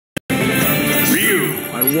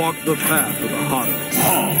walk the path of the Hotto.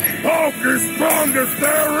 Hulk is strongest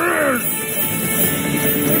there is!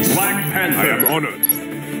 Black Panther. I am honored.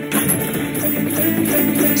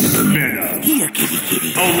 Venom. Here, kitty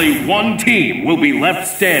kitty. Only one team will be left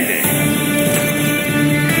standing.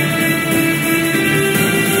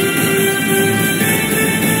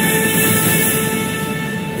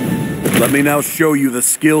 Let me now show you the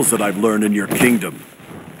skills that I've learned in your kingdom.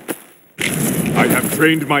 I have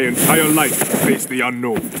trained my entire life to face the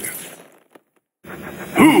unknown.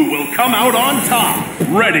 Who will come out on top?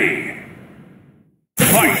 Ready.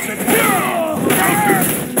 Fight. Counter.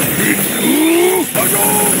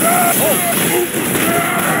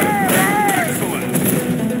 Excellent.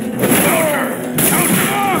 Counter.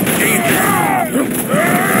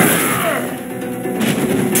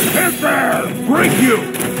 Hit there! Break you!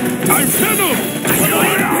 I'm Venom!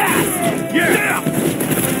 Yeah!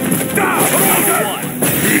 Down!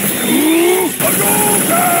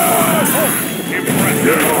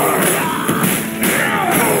 Impressive!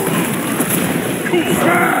 Cool!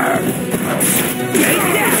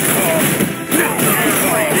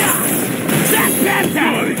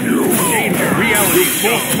 Reality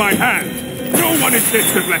forced my hand! No one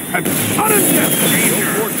exists left hand! Punish him!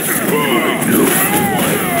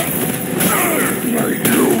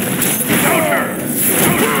 Counter!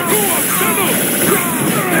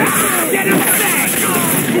 Get him back!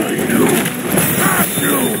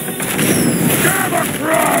 Gamma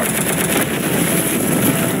Crush!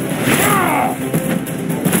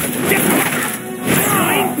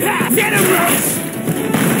 Get him right!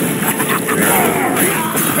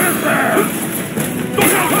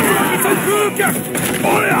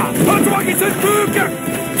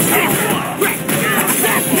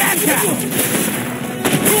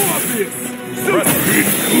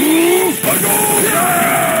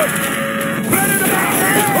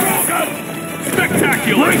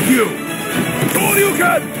 Spectacular! Break you! All you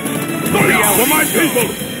can! For my people!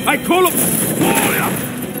 I call up...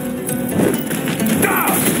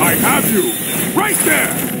 I have you! Right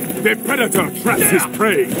there! The predator traps his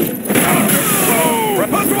prey!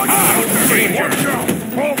 Danger!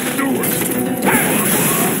 Hulk, do it!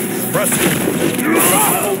 Press it!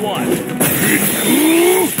 Level 1!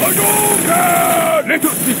 Let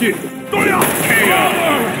us begin! KO!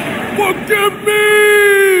 Forgive me!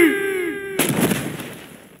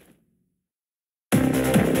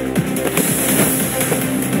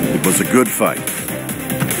 It was a good fight.